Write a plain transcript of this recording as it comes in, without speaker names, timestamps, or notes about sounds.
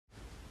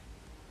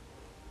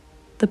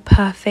The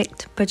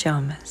Perfect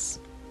Pyjamas.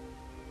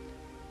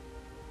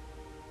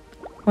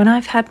 When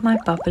I've had my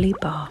bubbly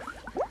bath,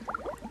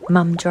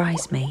 Mum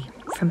dries me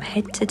from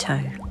head to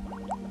toe.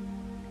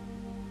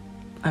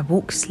 I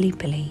walk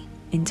sleepily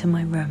into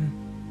my room.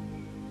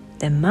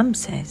 Then Mum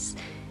says,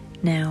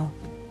 "Now,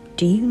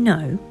 do you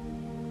know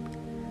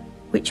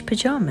which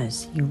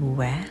pyjamas you will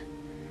wear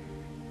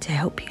to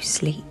help you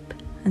sleep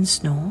and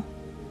snore?"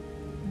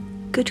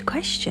 Good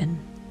question.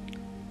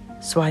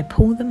 So I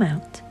pull them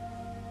out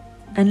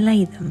and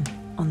lay them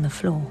on the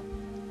floor.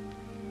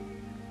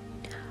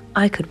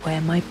 I could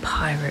wear my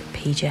pirate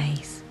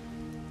PJs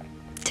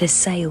to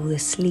sail the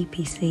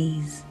sleepy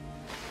seas,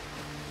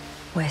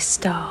 where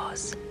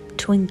stars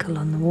twinkle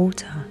on the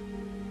water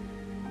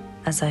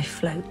as I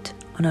float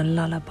on a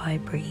lullaby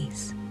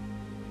breeze.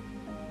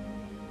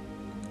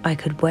 I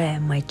could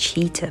wear my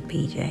cheetah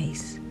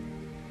PJs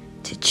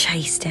to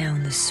chase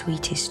down the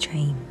sweetest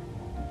dream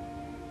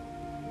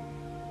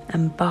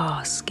and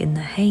bask in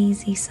the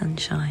hazy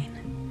sunshine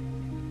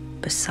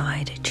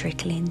beside a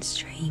trickling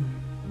stream.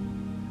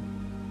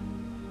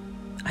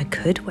 I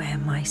could wear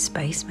my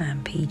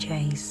spaceman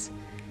PJs.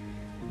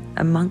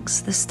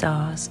 Amongst the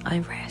stars I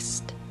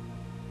rest,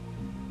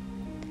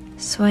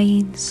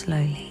 swaying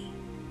slowly,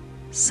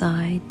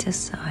 side to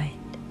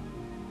side,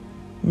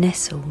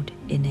 nestled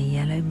in a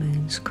yellow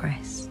moon's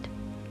crest.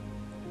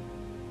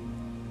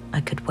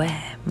 I could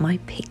wear my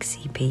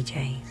pixie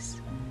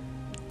PJs.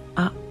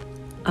 Up,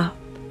 up,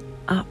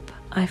 up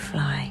I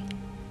fly,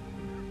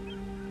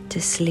 to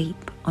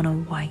sleep on a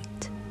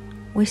white,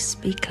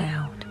 wispy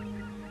cloud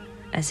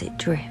as it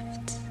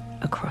drifts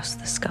across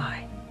the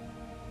sky.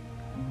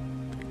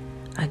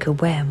 I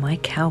could wear my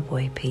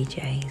cowboy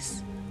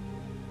PJs,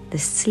 the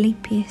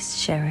sleepiest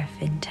sheriff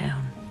in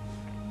town,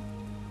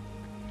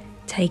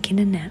 taking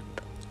a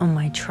nap on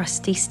my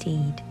trusty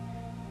steed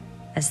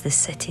as the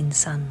setting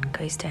sun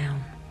goes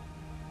down.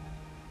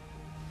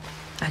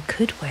 I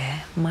could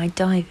wear my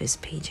diver's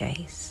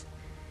PJs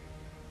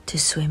to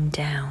swim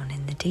down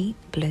in the deep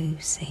blue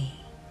sea,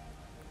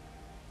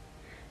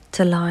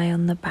 to lie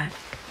on the back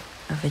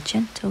of a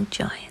gentle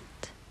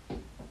giant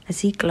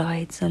as he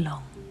glides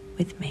along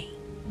with me.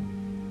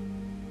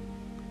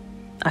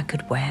 I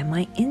could wear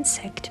my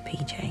insect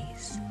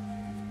PJs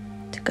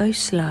to go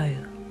slow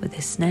with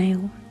a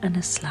snail and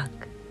a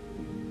slug.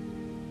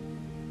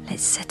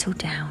 Let's settle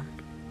down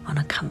on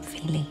a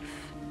comfy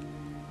leaf.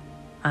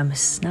 I'm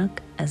as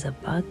snug as a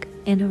bug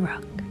in a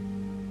rug.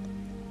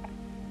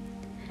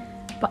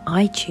 But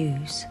I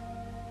choose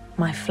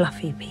my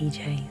fluffy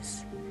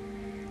PJs.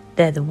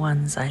 They're the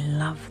ones I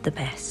love the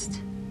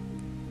best.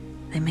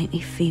 They make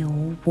me feel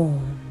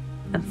warm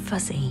and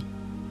fuzzy,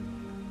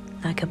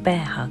 like a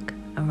bear hug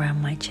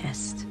around my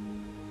chest.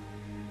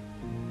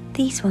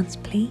 "These ones,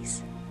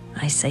 please,"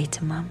 I say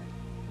to Mum.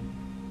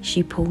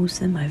 She pulls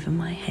them over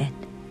my head.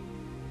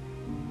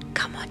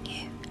 "Come on,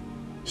 you,"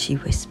 she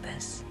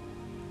whispers,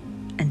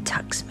 and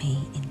tucks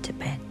me into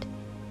bed.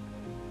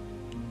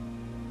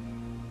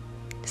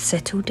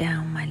 Settle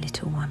down, my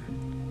little one.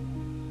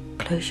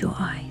 Close your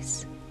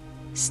eyes,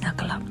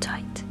 snuggle up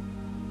tight.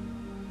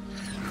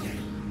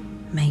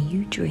 May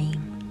you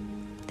dream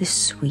the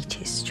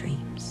sweetest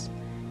dreams.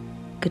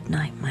 Good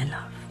night, my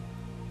love.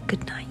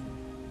 Good night.